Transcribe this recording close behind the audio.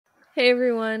Hey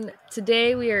everyone,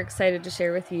 today we are excited to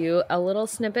share with you a little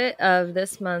snippet of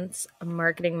this month's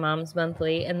Marketing Moms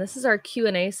Monthly, and this is our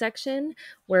Q&A section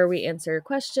where we answer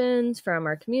questions from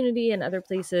our community and other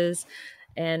places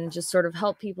and just sort of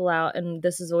help people out, and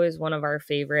this is always one of our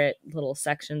favorite little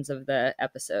sections of the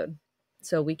episode,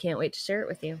 so we can't wait to share it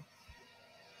with you.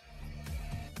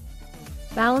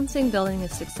 Balancing building a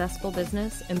successful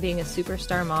business and being a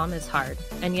superstar mom is hard,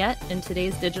 and yet in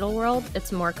today's digital world,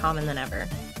 it's more common than ever.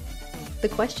 The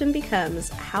question becomes,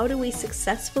 how do we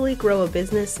successfully grow a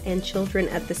business and children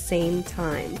at the same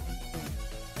time?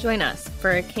 Join us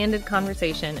for a candid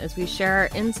conversation as we share our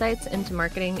insights into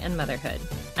marketing and motherhood.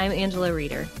 I'm Angela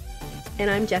Reeder.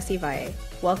 And I'm Jessie Valle.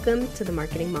 Welcome to the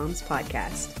Marketing Moms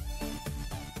Podcast.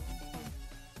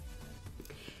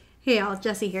 Hey y'all,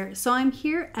 Jessie here. So I'm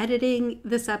here editing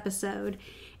this episode,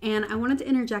 and I wanted to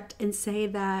interject and say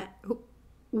that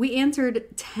we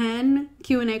answered 10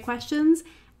 Q&A questions,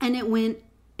 and it went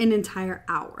an entire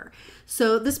hour.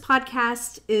 So this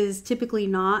podcast is typically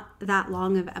not that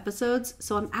long of episodes.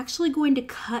 So I'm actually going to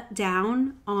cut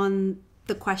down on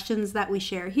the questions that we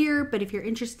share here. But if you're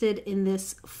interested in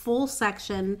this full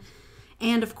section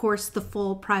and of course the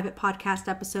full private podcast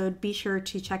episode, be sure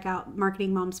to check out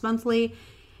Marketing Moms Monthly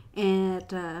at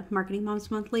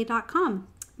marketingmomsmonthly.com.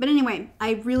 But anyway,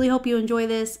 I really hope you enjoy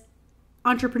this.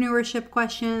 Entrepreneurship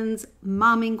questions,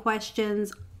 momming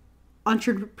questions,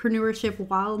 entrepreneurship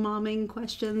while momming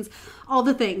questions, all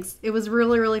the things. It was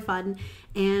really, really fun,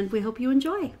 and we hope you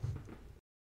enjoy.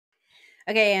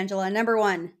 Okay, Angela, number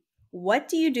one, what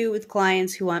do you do with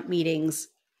clients who want meetings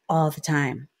all the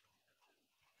time?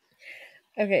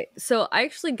 Okay, so I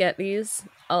actually get these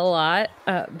a lot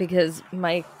because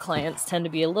my clients tend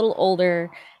to be a little older,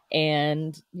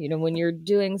 and when you're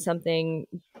doing something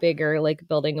bigger like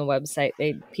building a website,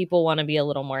 people want to be a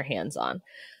little more hands-on.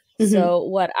 So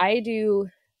what I do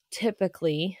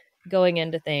typically going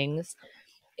into things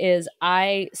is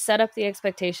I set up the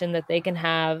expectation that they can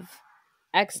have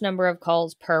X number of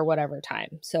calls per whatever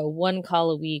time. So one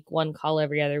call a week, one call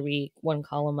every other week, one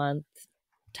call a month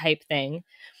type thing.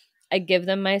 I give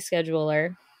them my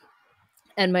scheduler,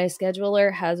 and my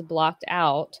scheduler has blocked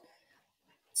out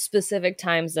specific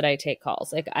times that I take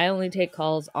calls. Like I only take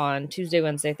calls on Tuesday,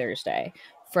 Wednesday, Thursday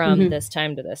from this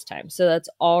time to this time. So that's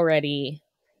already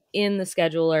in the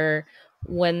scheduler.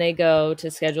 When they go to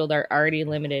schedule, they're already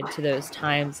limited to those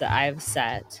times that I've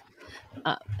set,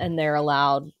 and they're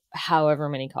allowed however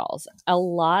many calls. A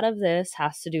lot of this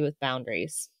has to do with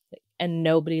boundaries, and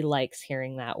nobody likes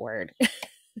hearing that word.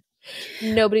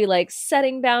 Nobody likes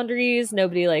setting boundaries.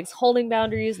 Nobody likes holding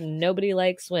boundaries. Nobody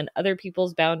likes when other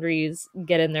people's boundaries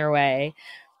get in their way.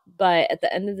 But at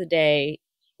the end of the day,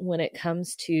 when it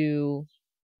comes to,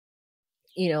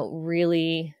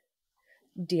 really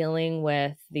dealing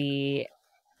with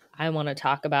I want to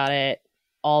talk about it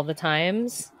all the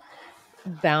times,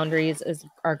 boundaries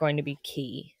are going to be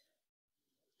key.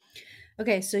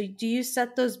 Okay, so do you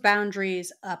set those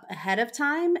boundaries up ahead of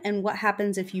time, and what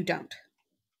happens if you don't?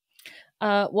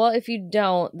 Well, if you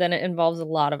don't, then it involves a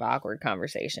lot of awkward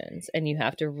conversations, and you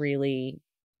have to really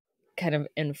kind of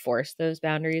enforce those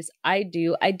boundaries. I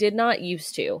did not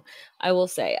used to. I will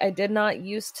say, I did not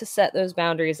used to set those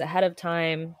boundaries ahead of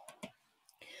time,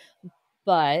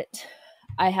 but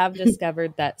I have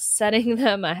discovered that setting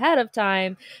them ahead of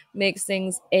time makes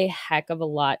things a heck of a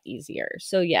lot easier.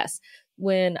 So yes,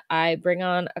 when I bring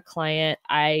on a client,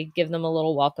 I give them a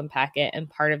little welcome packet, and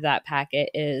part of that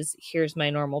packet is, here's my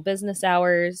normal business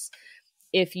hours.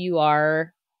 If you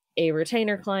are a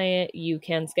retainer client, you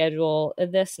can schedule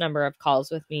this number of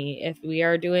calls with me. If we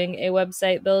are doing a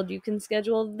website build, you can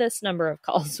schedule this number of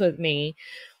calls with me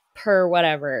per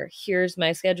whatever. Here's my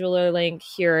scheduler link.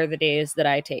 Here are the days that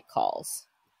I take calls.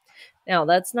 Now,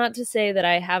 that's not to say that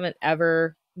I haven't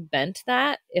ever bent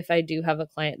that. If I do have a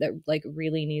client that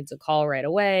really needs a call right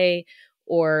away,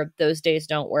 or those days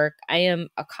don't work, I am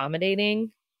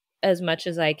accommodating as much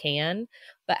as I can.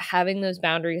 But having those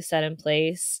boundaries set in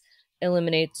place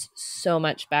eliminates so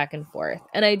much back and forth.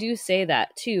 And I do say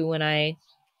that too when I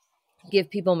give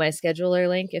people my scheduler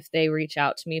link. If they reach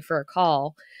out to me for a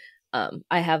call,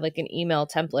 I have an email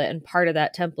template, and part of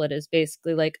that template is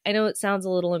basically I know it sounds a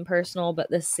little impersonal, but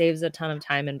this saves a ton of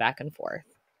time and back and forth.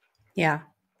 Yeah.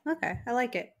 Okay. I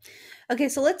like it. Okay.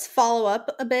 So let's follow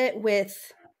up a bit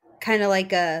with kind of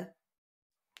a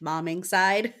momming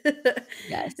side.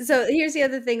 Yes. So here's the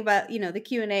other thing about, the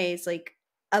Q&As.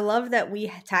 I love that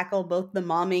we tackle both the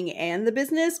momming and the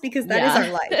business, because that is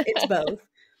our life. It's both.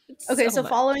 Okay, so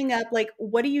following up,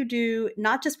 what do you do,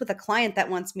 not just with a client that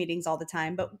wants meetings all the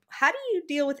time, but how do you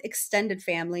deal with extended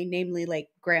family, namely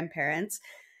grandparents,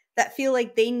 that feel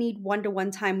like they need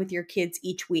one-to-one time with your kids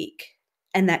each week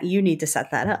and that you need to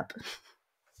set that up?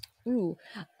 Ooh.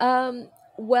 Um,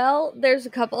 well, there's a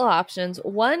couple of options.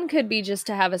 One could be just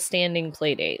to have a standing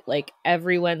play date. Like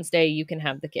every Wednesday, you can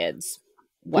have the kids,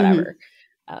 whatever.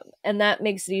 Mm-hmm. And that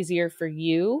makes it easier for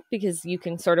you because you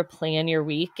can sort of plan your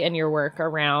week and your work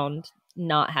around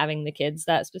not having the kids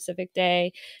that specific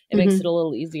day. It makes it Mm-hmm. a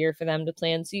little easier for them to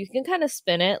plan. So you can kind of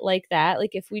spin it like that.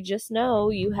 Like if we just know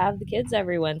you have the kids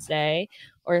every Wednesday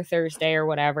or Thursday or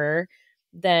whatever,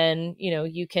 then,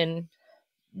 you can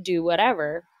do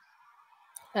whatever.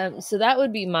 So that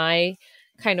would be my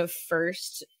kind of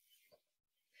first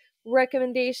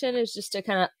recommendation, is just to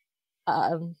kind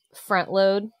of front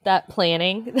load that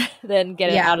planning, then get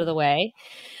it Yeah. out of the way.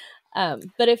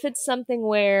 But if it's something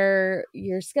where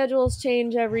your schedules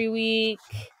change every week,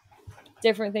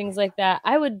 different things like that,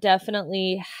 I would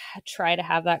definitely try to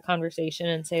have that conversation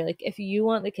and say, like, if you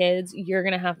want the kids, you're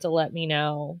going to have to let me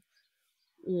know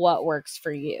what works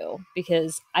for you,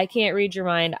 because I can't read your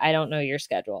mind. I don't know your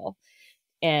schedule.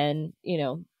 And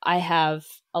I have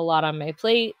a lot on my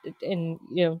plate, and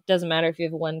doesn't matter if you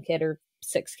have one kid or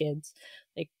six kids.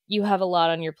 Like, you have a lot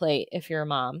on your plate if you're a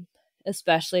mom,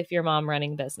 especially if you're a mom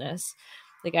running business.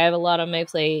 Like, I have a lot on my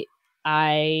plate.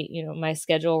 My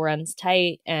schedule runs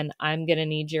tight, and I'm gonna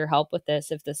need your help with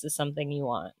this if this is something you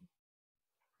want.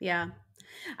 Yeah.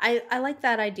 I like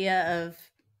that idea of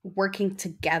working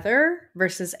together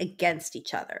versus against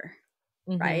each other,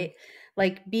 Mm-hmm. right?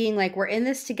 Like being like, we're in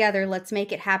this together, let's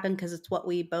make it happen because it's what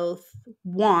we both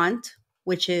want,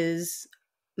 which is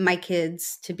my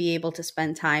kids to be able to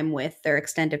spend time with their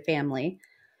extended family.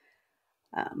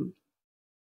 Um,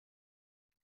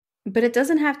 but it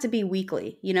doesn't have to be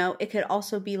weekly, it could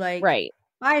also be like Right.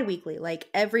 bi-weekly, like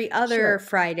every other Sure.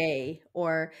 Friday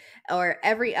or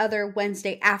every other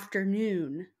Wednesday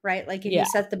afternoon, right? Like if you Yeah.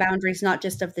 set the boundaries not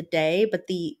just of the day, but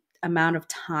the amount of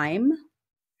time.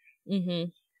 Mm-hmm.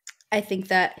 I think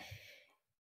that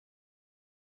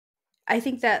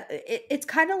it's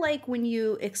kind of like when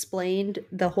you explained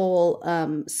the whole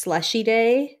slushy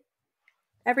day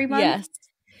every month. Yes.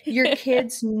 Your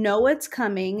kids know it's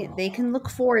coming, they can look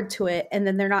forward to it, and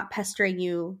then they're not pestering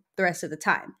you the rest of the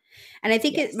time. And I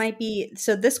think it Yes. might be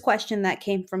so this question that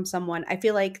came from someone, I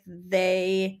feel like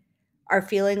they are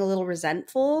feeling a little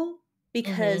resentful Mm-hmm.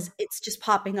 because it's just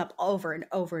popping up over and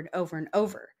over and over and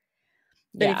over.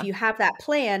 But if Yeah. you have that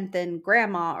plan, then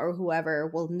grandma or whoever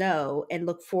will know and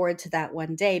look forward to that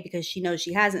one day because she knows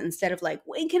she hasn't, instead of like,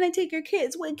 when can I take your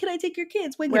kids? When can I take your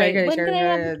kids? When can I Right. take When can I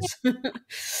have the your kid?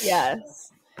 kids?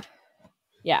 Yes.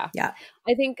 Yeah. Yeah.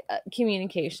 I think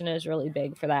communication is really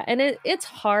big for that. And it's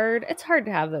hard. It's hard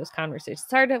to have those conversations.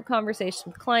 It's hard to have conversations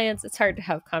with clients. It's hard to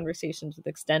have conversations with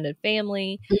extended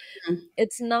family. Mhm.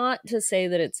 It's not to say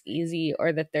that it's easy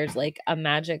or that there's like a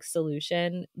magic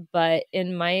solution, but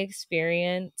in my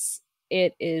experience,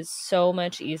 it is so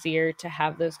much easier to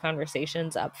have those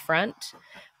conversations up front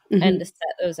and to Mhm.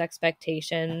 set those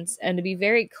expectations and to be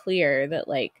very clear that,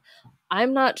 like,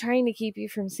 I'm not trying to keep you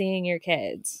from seeing your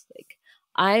kids. Like,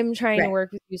 I'm trying to Right.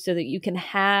 work with you so that you can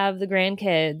have the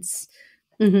grandkids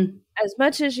Mhm. as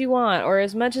much as you want, or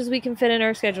as much as we can fit in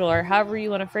our schedule, or however you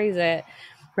want to phrase it,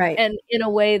 Right. and in a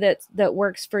way that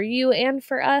works for you and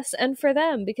for us and for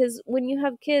them. Because when you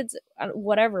have kids,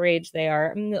 whatever age they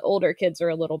are, I mean, the older kids are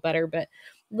a little better, but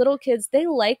little kids, they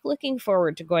like looking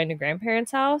forward to going to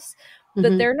grandparents' house,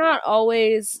 but Mhm. they're not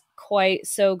always quite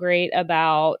so great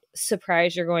about,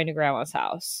 surprise, you're going to grandma's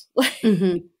house.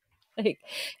 Mhm. Like,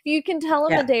 you can tell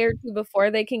them a Yeah. day or two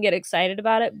before, they can get excited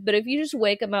about it. But if you just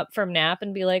wake them up from nap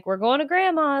and be like, we're going to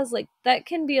grandma's, like, that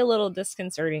can be a little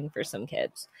disconcerting for some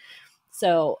kids.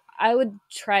 So I would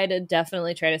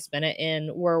definitely try to spin it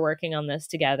in, we're working on this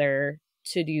together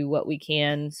to do what we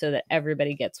can so that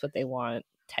everybody gets what they want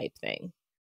type thing.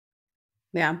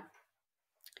 Yeah.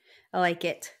 I like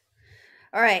it.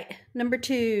 All right. Number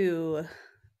 2.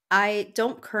 I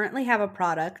don't currently have a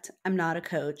product. I'm not a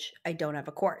coach. I don't have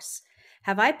a course.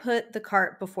 Have I put the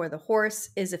cart before the horse?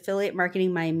 Is affiliate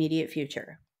marketing my immediate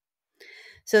future?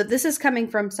 So this is coming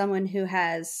from someone who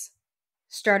has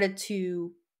started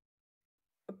to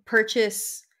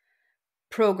purchase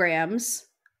programs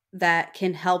that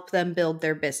can help them build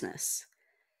their business.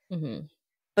 Mm-hmm.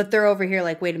 But they're over here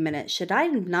like, wait a minute, should I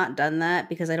have not done that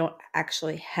because I don't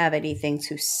actually have anything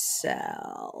to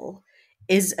sell?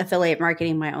 Is affiliate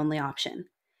marketing my only option?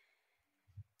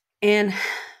 And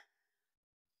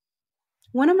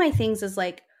one of my things is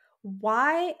like,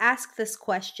 why ask this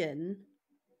question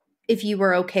if you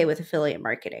were okay with affiliate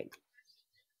marketing?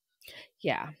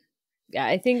 Yeah. Yeah.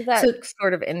 I think that So,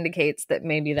 sort of indicates that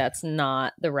maybe that's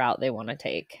not the route they want to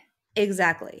take.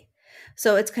 exactly.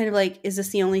 So it's kind of like, is this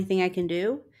the only thing I can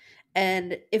do?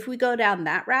 And if we go down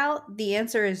that route, the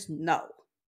answer is no.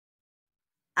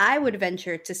 I would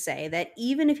venture to say that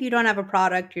even if you don't have a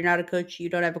product, you're not a coach, you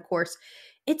don't have a course,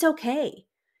 it's okay.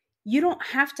 You don't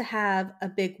have to have a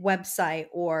big website,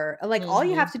 or like, all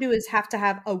you Mm-hmm. have to do is have to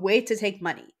have a way to take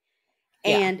money.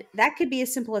 Yeah. And that could be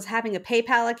as simple as having a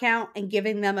PayPal account and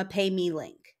giving them a pay me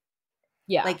link.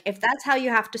 Yeah. Like, if that's how you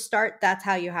have to start, that's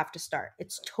how you have to start.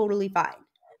 It's totally fine.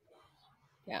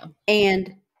 Yeah.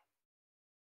 And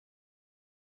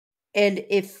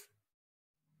if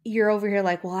you're over here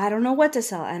like, well, I don't know what to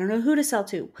sell, I don't know who to sell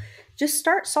to, just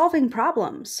start solving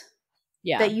problems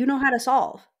Yeah. that you know how to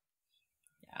solve.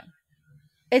 Yeah.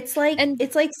 It's like And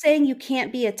saying you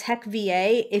can't be a tech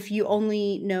VA if you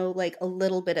only know like a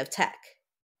little bit of tech.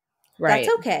 That's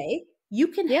right. okay. You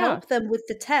can Yeah. help them with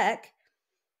the tech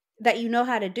that you know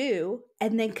how to do,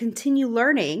 and then continue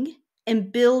learning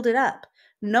and build it up.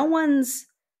 No one's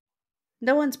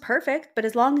perfect, but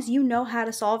as long as you know how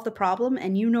to solve the problem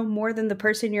and you know more than the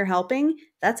person you're helping,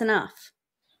 that's enough.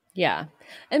 Yeah.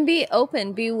 And be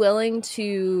open, be willing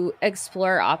to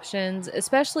explore options,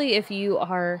 especially if you've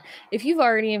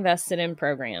already invested in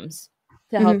programs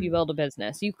to help you Mhm. build a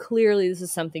business. You clearly this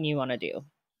is something you want to do,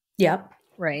 Yep.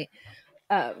 right?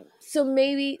 So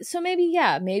maybe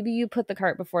yeah, maybe you put the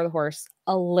cart before the horse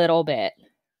a little bit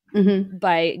Mhm.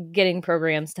 by getting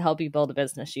programs to help you build a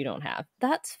business you don't have.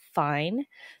 That's fine.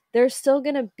 They're still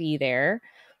going to be there.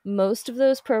 Most of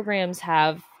those programs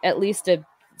have at least a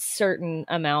certain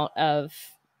amount of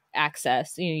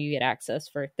access. You get access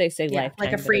for, they say Yeah,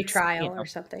 like a lifetime, but free it's, trial or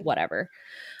something. whatever.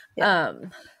 Yeah.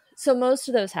 Um so most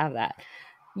of those have that.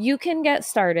 You can get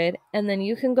started and then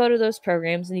you can go to those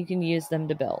programs and you can use them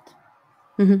to build.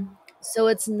 Mhm. So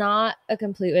it's not a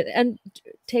complete, and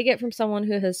take it from someone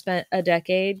who has spent a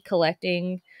decade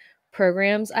collecting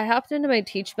programs. I hopped into my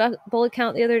Teachable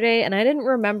account the other day and I didn't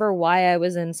remember why I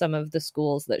was in some of the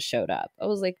schools that showed up. I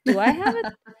was like,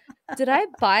 did I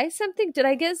buy something? Did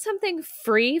I get something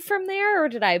free from there or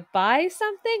did I buy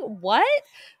something? What?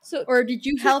 So Or did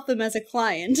you help them as a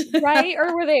client? right,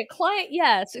 or were they a client?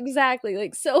 Yes, exactly.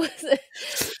 Like so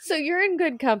so you're in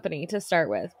good company to start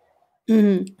with.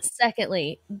 Mhm.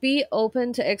 Secondly, be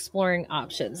open to exploring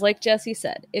options. Like Jesse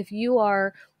said, if you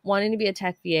are wanting to be a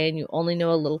tech VA and you only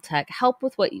know a little tech, help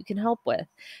with what you can help with.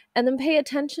 And then pay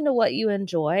attention to what you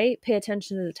enjoy. Pay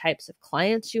attention to the types of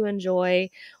clients you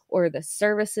enjoy or the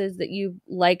services that you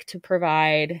like to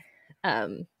provide.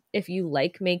 If you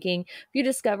like making, if you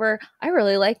discover, I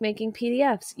really like making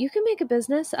PDFs, you can make a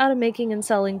business out of making and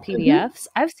selling Mhm. PDFs.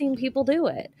 I've seen people do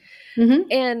it. Mhm.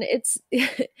 And it's,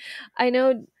 I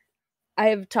know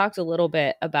I've talked a little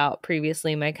bit about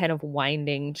previously my kind of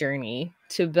winding journey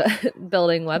to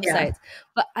building Yeah. websites,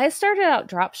 but I started out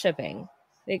drop shipping.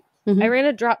 Like I Mhm. ran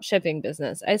a drop shipping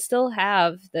business. I still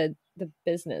have the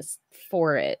business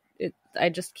for it. I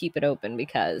just keep it open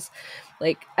because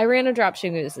like I ran a drop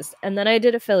shipping business and then I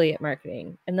did affiliate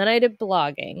marketing and then I did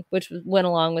blogging, which went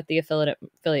along with the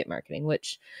affiliate marketing,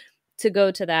 which to go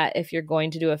to that, if you're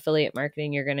going to do affiliate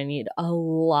marketing, you're going to need a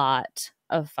lot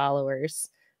of followers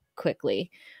quickly.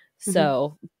 Mhm.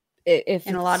 So if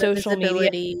And a lot of social media,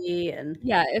 visibility and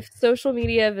yeah, if social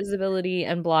media visibility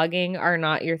and blogging are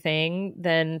not your thing,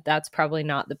 then that's probably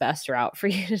not the best route for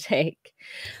you to take.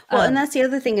 well, and Um, that's the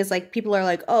other thing is like people are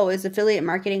like, "Oh, is affiliate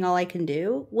marketing all I can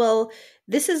do?" Well,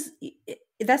 this is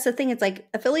that's the thing. It's like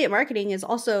affiliate marketing is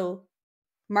also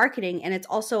marketing, and it's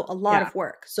also a lot yeah, of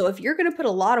work. So if you're going to put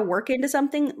a lot of work into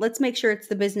something, let's make sure it's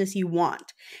the business you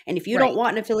want. And if you don't right.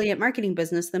 want an affiliate marketing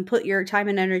business, then put your time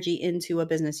and energy into a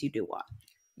business you do want.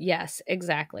 Yes,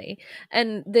 exactly.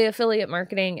 And the affiliate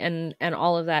marketing and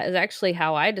all of that is actually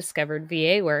how I discovered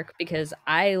VA work because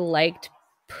I liked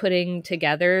putting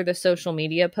together the social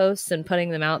media posts and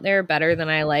putting them out there better than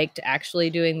I liked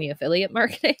actually doing the affiliate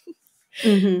marketing.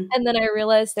 Mhm. And then I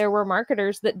realized there were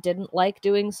marketers that didn't like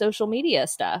doing social media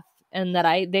stuff and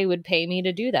that they would pay me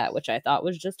to do that, which I thought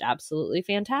was just absolutely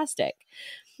fantastic.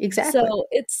 Exactly. So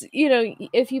it's,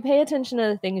 if you pay attention to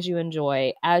the things you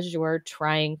enjoy as you're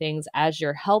trying things, as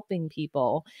you're helping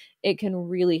people, it can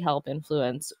really help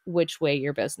influence which way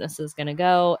your business is going to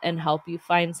go and help you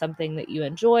find something that you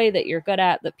enjoy, that you're good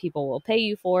at, that people will pay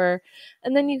you for.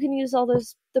 And then you can use all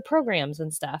the programs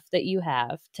and stuff that you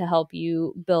have to help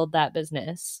you build that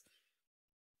business.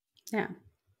 Yeah.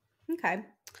 Okay.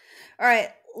 All right,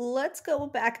 let's go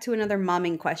back to another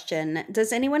momming question.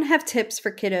 Does anyone have tips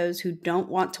for kiddos who don't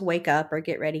want to wake up or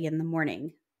get ready in the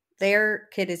morning? Their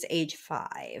kid is age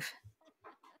 5.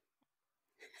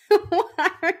 Why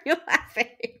are you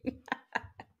laughing?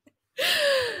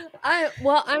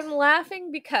 I'm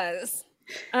laughing because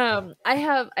I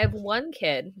have one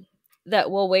kid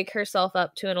that will wake herself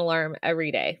up to an alarm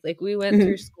every day. Like we went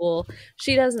through Mhm. school.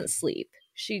 She doesn't sleep.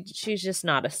 She's just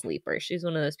not a sleeper. She's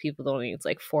one of those people that only needs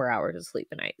like 4 hours of sleep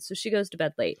a night. So she goes to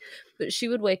bed late. But she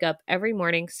would wake up every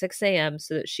morning 6 a.m.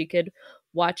 so that she could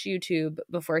watch YouTube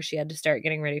before she had to start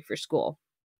getting ready for school.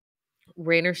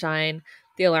 Rain or shine,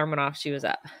 the alarm went off, she was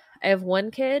up. I have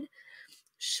one kid,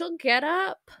 she'll get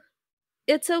up.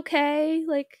 It's okay.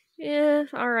 Like, yeah,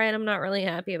 all right, I'm not really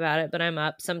happy about it, but I'm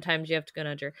up. Sometimes you have to go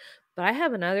nudge her. But I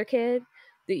have another kid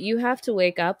that you have to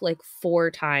wake up like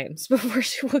 4 times before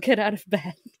she will get out of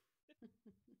bed.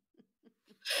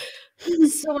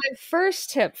 So my first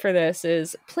tip for this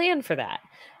is plan for that.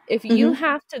 If you Mhm.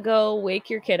 have to go wake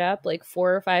your kid up like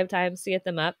 4 or 5 times to get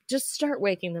them up, just start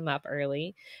waking them up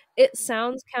early. It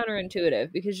sounds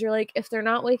counterintuitive because you're like, if they're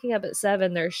not waking up at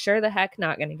 7, they're sure the heck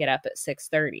not going to get up at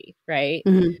 6:30, right?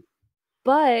 Mhm.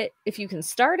 But if you can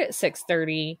start at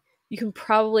 6:30, you can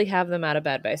probably have them out of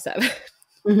bed by 7.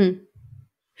 Mhm.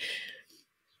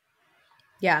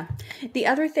 Yeah. The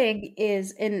other thing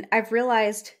is, and I've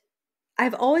realized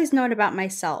I've always known about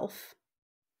myself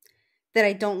that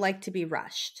I don't like to be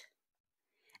rushed.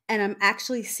 And I'm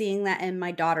actually seeing that in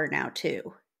my daughter now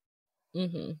too.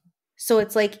 Mhm. So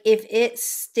it's like if it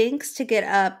stinks to get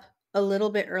up a little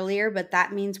bit earlier, but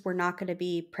that means we're not going to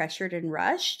be pressured and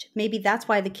rushed, maybe that's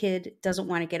why the kid doesn't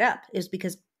want to get up, is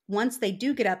because once they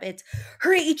do get up, it's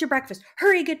hurry, eat your breakfast,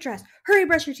 hurry, get dressed, hurry,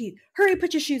 brush your teeth, hurry,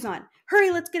 put your shoes on,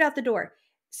 hurry, let's get out the door.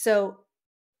 So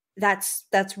that's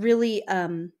really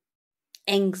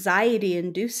anxiety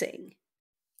inducing.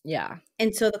 Yeah.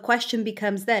 And so the question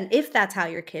becomes then, if that's how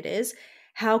your kid is,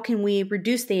 how can we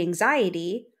reduce the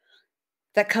anxiety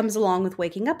that comes along with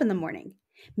waking up in the morning?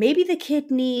 Maybe the kid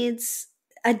needs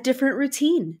a different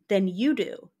routine than you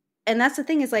do. And that's the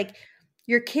thing, is like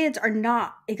your kids are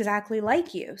not exactly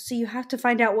like you. So you have to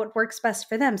find out what works best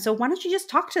for them. So why don't you just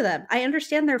talk to them? I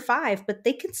understand they're 5, but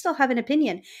they can still have an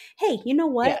opinion. Hey, you know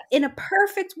what? Yes. In a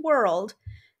perfect world,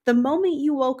 the moment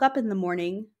you woke up in the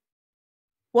morning,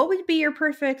 what would be your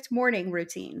perfect morning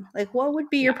routine? Like, what would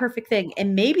be your Yeah. perfect thing?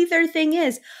 And maybe their thing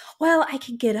is, well, I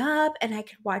could get up and I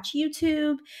could watch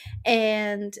YouTube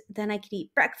and then I could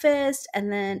eat breakfast.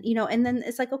 And then, and then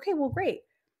it's like, okay, well, great.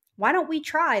 Why don't we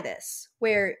try this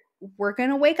where we're going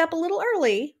to wake up a little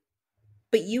early,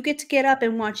 but you get to get up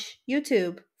and watch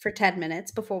YouTube for 10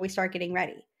 minutes before we start getting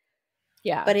ready.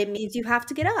 Yeah. But it means you have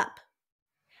to get up.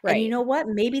 And you Right. know what?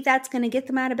 Maybe that's going to get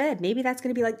them out of bed. Maybe that's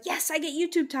going to be like, yes, I get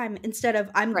YouTube time, instead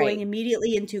of I'm going Right.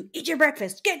 immediately into eat your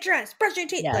breakfast, get dressed, brush your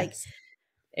teeth. Like, Yes.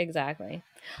 Exactly.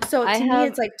 so I to me, have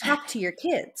it's like talk to your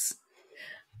kids.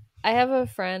 I have a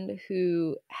friend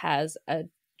who has a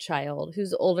child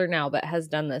who's older now, but has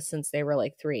done this since they were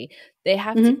like 3. They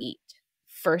have to Mm-hmm. eat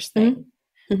first thing.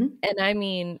 Mm-hmm. Mm-hmm. And I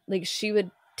mean, like, she would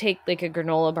take like a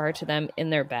granola bar to them in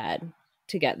their bed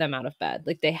to get them out of bed.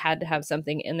 Like, they had to have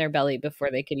something in their belly before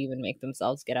they could even make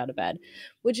themselves get out of bed,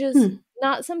 which is Hmm.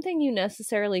 not something you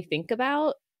necessarily think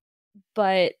about.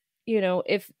 But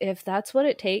if that's what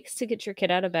it takes to get your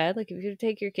kid out of bed, like if you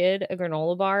take your kid a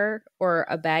granola bar or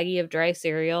a baggie of dry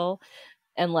cereal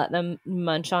and let them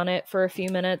munch on it for a few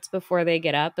minutes before they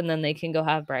get up and then they can go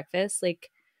have breakfast, like,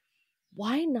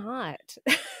 why not?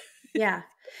 Yeah.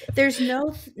 There's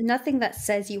nothing that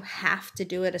says you have to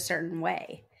do it a certain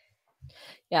way.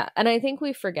 Yeah, and I think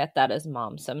we forget that as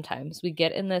moms sometimes. We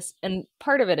get in this, and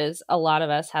part of it is a lot of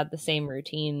us had the same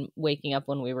routine waking up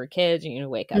when we were kids.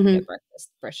 Wake up, Mm-hmm. get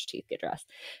breakfast, brush your teeth, get dressed.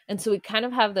 And so we kind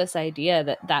of have this idea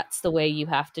that that's the way you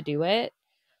have to do it.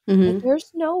 But Mm-hmm.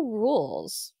 there's no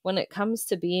rules when it comes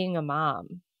to being a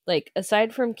mom. Like,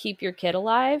 aside from keep your kid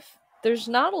alive, there's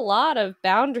not a lot of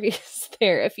boundaries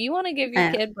there. If you want to give your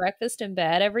And kid breakfast in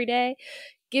bed every day,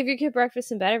 give your kid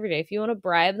breakfast in bed every day. If you want to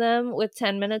bribe them with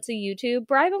 10 minutes of YouTube,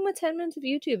 bribe them with 10 minutes of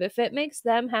YouTube. If it makes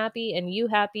them happy and you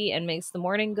happy and makes the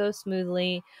morning go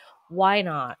smoothly, why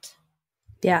not?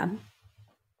 yeah.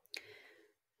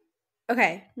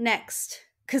 Okay, next.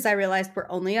 Because I realized we're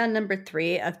only on number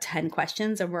 3 of 10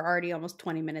 questions and we're already almost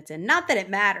 20 minutes in. Not that it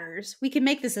matters. We can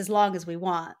make this as long as we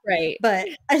want, Right. but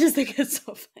I just think it's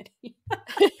so funny.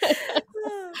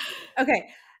 Okay.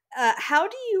 How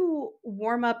do you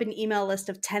warm up an email list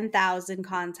of 10,000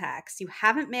 contacts you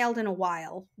haven't mailed in a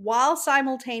while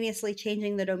simultaneously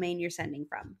changing the domain you're sending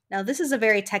from? Now, this is a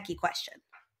very techie question,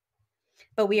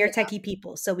 but we are Yeah. techie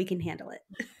people, so we can handle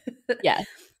it. Yes.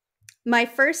 My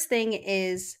first thing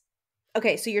is,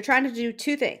 okay, so you're trying to do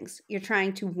 2 things. You're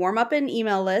trying to warm up an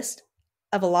email list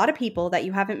of a lot of people that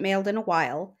you haven't mailed in a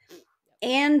while,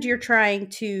 and you're trying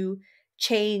to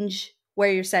change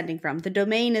where you're sending from. The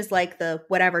domain is like the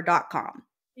whatever.com,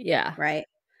 Yeah. right?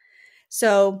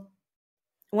 So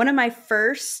one of my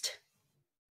first,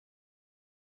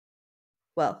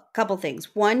 well, couple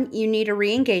things. One, you need a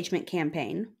re-engagement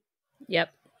campaign.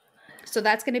 Yep. So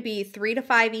that's going to be 3 to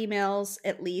 5 emails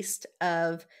at least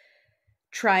of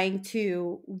trying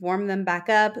to warm them back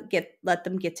up, let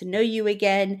them get to know you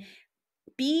again.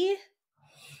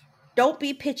 Don't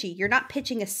be pitchy. You're not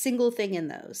pitching a single thing in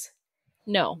those.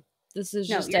 No, this is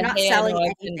No, just you're a, not hey, I selling know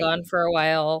I've been gone anything. for a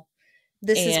while.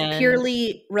 This is And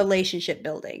purely relationship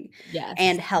building yes.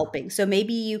 and helping. So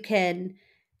maybe you can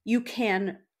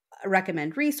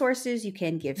recommend resources, you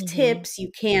can give Mm-hmm. tips,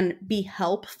 you can be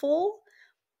helpful,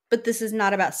 but this is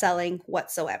not about selling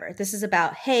whatsoever. This is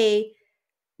about, hey,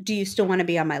 do you still want to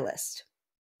be on my list?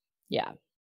 Yeah.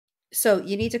 So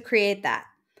you need to create that.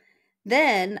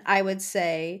 Then I would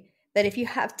say that if you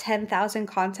have 10,000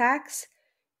 contacts,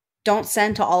 don't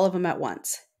send to all of them at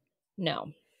once.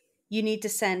 No. You need to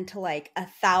send to like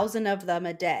 1,000 of them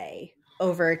a day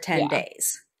over 10 Yeah.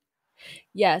 days.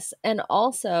 Yes. And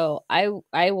also I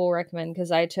will recommend,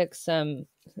 because I took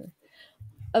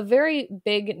a very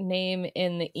big name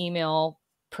in the email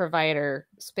provider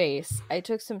space. I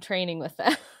took some training with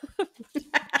them.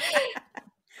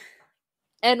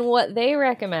 And what they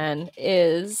recommend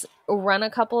is run a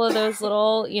couple of those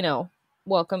little,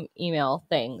 welcome email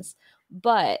things.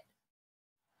 But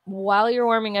while you're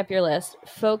warming up your list,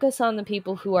 focus on the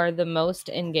people who are the most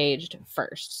engaged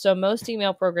first. So most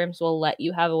email programs will let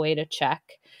you have a way to check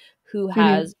who Mm-hmm.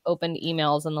 has opened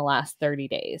emails in the last 30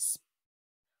 days,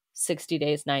 60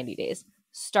 days, 90 days.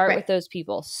 Start Right. with those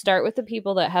people. Start with the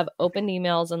people that have opened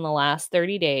emails in the last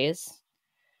 30 days.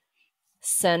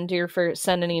 Send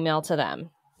an email to them.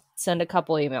 Send a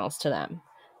couple emails to them.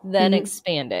 Then Mm-hmm.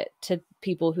 expand it to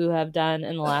people who have done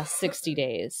in the last 60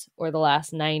 days or the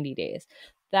last 90 days.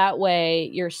 That way,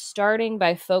 you're starting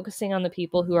by focusing on the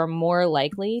people who are more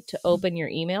likely to open your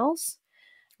emails.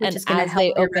 Which And is going to as help they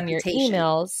your open your reputation.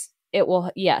 emails, it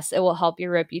will help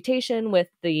your reputation with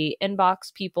the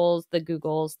inbox peoples, the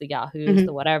Googles, the Yahoos, the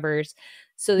Mm-hmm. whatevers,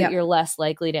 so that you're Yep. less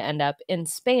likely to end up in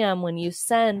spam when you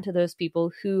send to those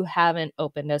people who haven't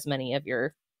opened as many of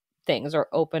your things or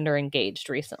opened or engaged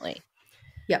recently.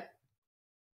 Yep.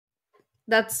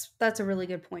 That's a really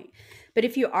good point. But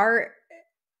if you are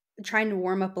trying to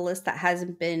warm up a list that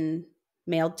hasn't been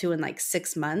mailed to in like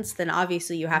 6 months, then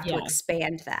obviously you have to Yeah,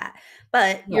 expand that.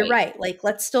 But you're right. right. Like,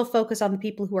 let's still focus on the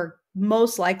people who are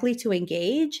most likely to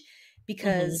engage, Mm-hmm.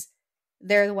 because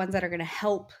they're the ones that are going to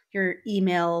help your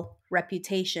email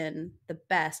reputation the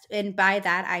best. And by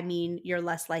that, I mean you're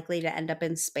less likely to end up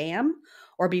in spam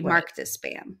or be Right. marked as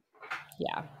spam.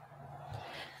 Yeah.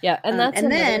 Yeah. And that's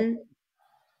And another. then,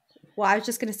 well, I was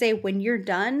just going to say, when you're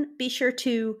done, be sure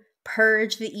to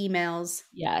purge the emails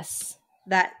Yes.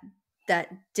 that That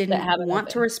didn't haven't want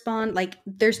to opened. respond. Like,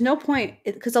 there's no point,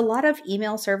 because a lot of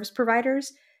email service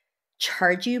providers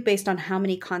charge you based on how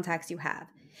many contacts you have.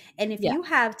 And if Yeah. you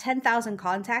have 10,000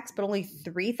 contacts but only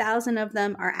 3,000 of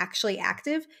them are actually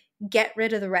active, get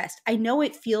rid of the rest. I know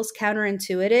it feels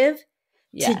counterintuitive to,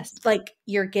 Yes. like,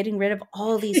 you're getting rid of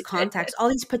all these contacts, all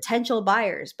these potential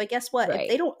buyers, but guess what? If Right.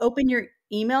 they don't open your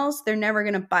emails, they're never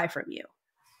going to buy from you.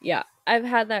 Yeah, I've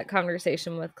had that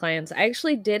conversation with clients. I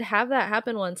actually did have that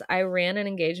happen once. I ran an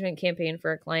engagement campaign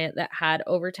for a client that had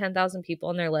over 10,000 people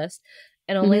on their list,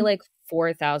 and only Mm-hmm. like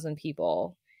 4,000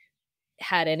 people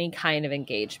had any kind of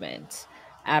engagement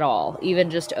at all,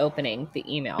 even just opening the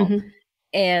email. Mm-hmm.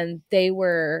 And they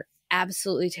were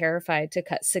absolutely terrified to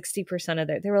cut 60%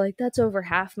 of they were like, that's over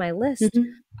half my list.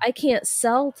 Mm-hmm. I can't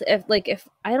sell if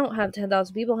I don't have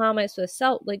 10,000 people, how am I supposed to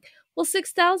sell? Like, well,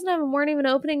 6,000 of them weren't even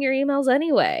opening your emails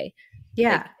anyway.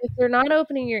 Like, Yeah. if they're not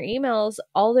opening your emails,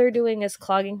 all they're doing is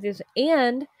clogging through.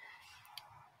 And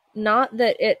not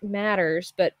that it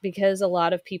matters, but because a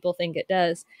lot of people think it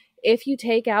does, if you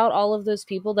take out all of those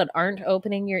people that aren't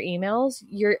opening your emails,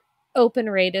 your open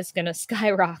rate is going to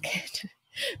skyrocket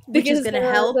Which is because going to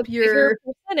they're the help bigger your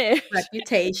percentage.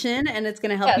 reputation, and it's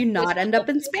going to help Yes, you it not end up helps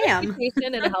in your spam.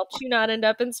 reputation and it helps you not end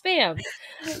up in spam.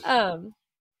 Um,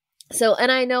 So,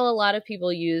 and I know a lot of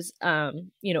people use,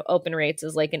 open rates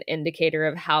as like an indicator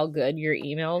of how good your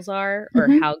emails are or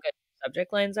Mm-hmm. how good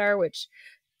subject lines are, which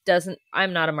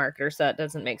I'm not a marketer, so that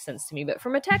doesn't make sense to me. But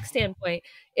from a tech standpoint,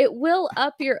 it will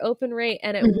up your open rate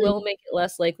and it Mm-hmm. will make it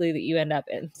less likely that you end up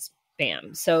in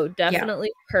spam. So Yeah.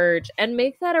 definitely purge and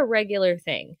make that a regular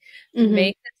thing. Mm-hmm.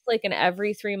 Make this like an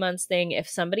every 3 months thing. If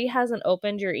somebody hasn't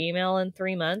opened your email in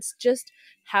 3 months, just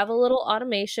have a little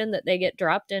automation that they get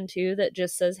dropped into that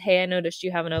just says, hey, I noticed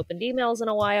you haven't opened emails in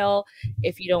a while.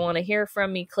 If you don't want to hear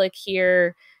from me, click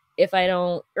here. If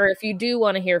you do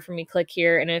want to hear from me, click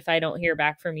here. And if I don't hear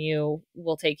back from you,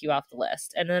 we'll take you off the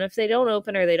list. And then if they don't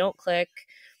open or they don't click,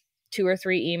 2 or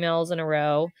 3 emails in a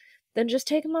row, then just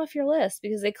take them off your list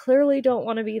because they clearly don't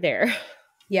want to be there.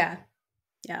 Yeah.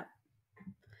 Yeah.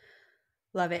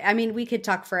 Love it. I mean, we could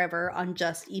talk forever on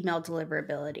just email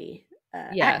deliverability.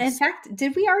 Yes. In fact,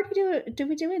 did we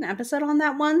do an episode on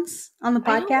that once on the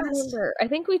I don't podcast? remember. I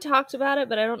think we talked about it,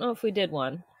 but I don't know if we did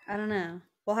one. I don't know.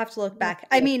 We'll have to look back.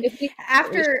 I mean, If we-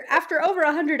 after over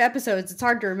 100 episodes, it's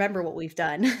hard to remember what we've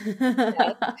done. Yes.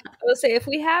 I would say if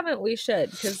we haven't, we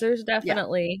should, because there's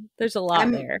definitely there's a lot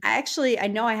there. I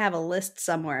know I have a list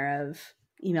somewhere of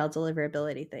email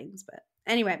deliverability things, but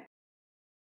anyway.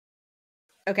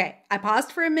 Okay, I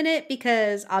paused for a minute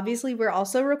because obviously we're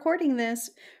also recording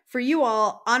this for you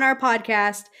all on our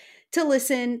podcast to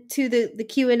listen to the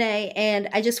Q&A, and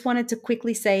I just wanted to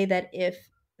quickly say that if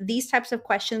these types of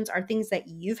questions are things that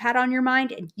you've had on your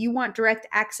mind and you want direct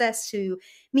access to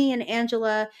me and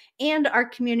Angela and our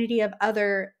community of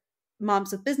other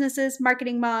moms with businesses,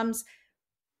 marketing moms,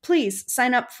 please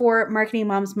sign up for Marketing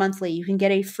Moms Monthly. You can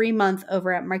get a free month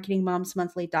over at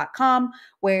marketingmomsmonthly.com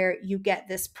where you get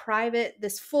this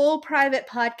full private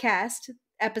podcast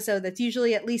episode that's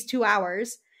usually at least 2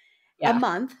 hours a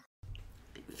month.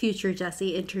 Future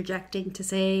Jessie interjecting to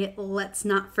say, let's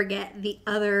not forget the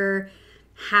other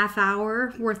half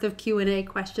hour worth of Q&A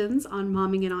questions on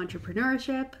momming and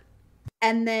entrepreneurship.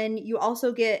 And then you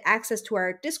also get access to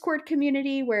our Discord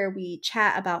community where we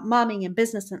chat about momming and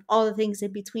business and all the things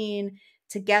in between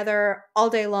together all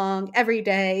day long, every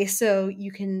day. So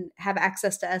you can have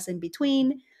access to us in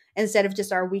between instead of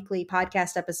just our weekly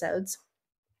podcast episodes.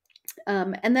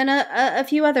 And then a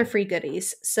few other free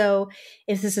goodies. So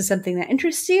if this is something that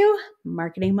interests you,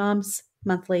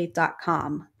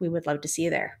 marketingmomsmonthly.com. We would love to see you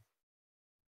there.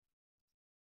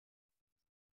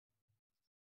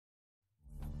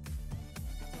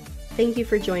 Thank you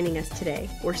for joining us today.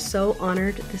 We're so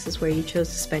honored this is where you chose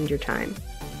to spend your time.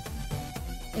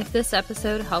 If this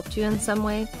episode helped you in some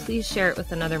way, please share it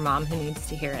with another mom who needs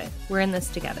to hear it. We're in this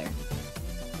together.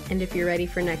 And if you're ready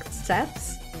for next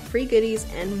steps, free goodies,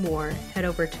 and more, head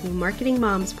over to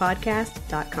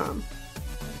marketingmomspodcast.com.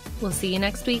 We'll see you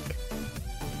next week.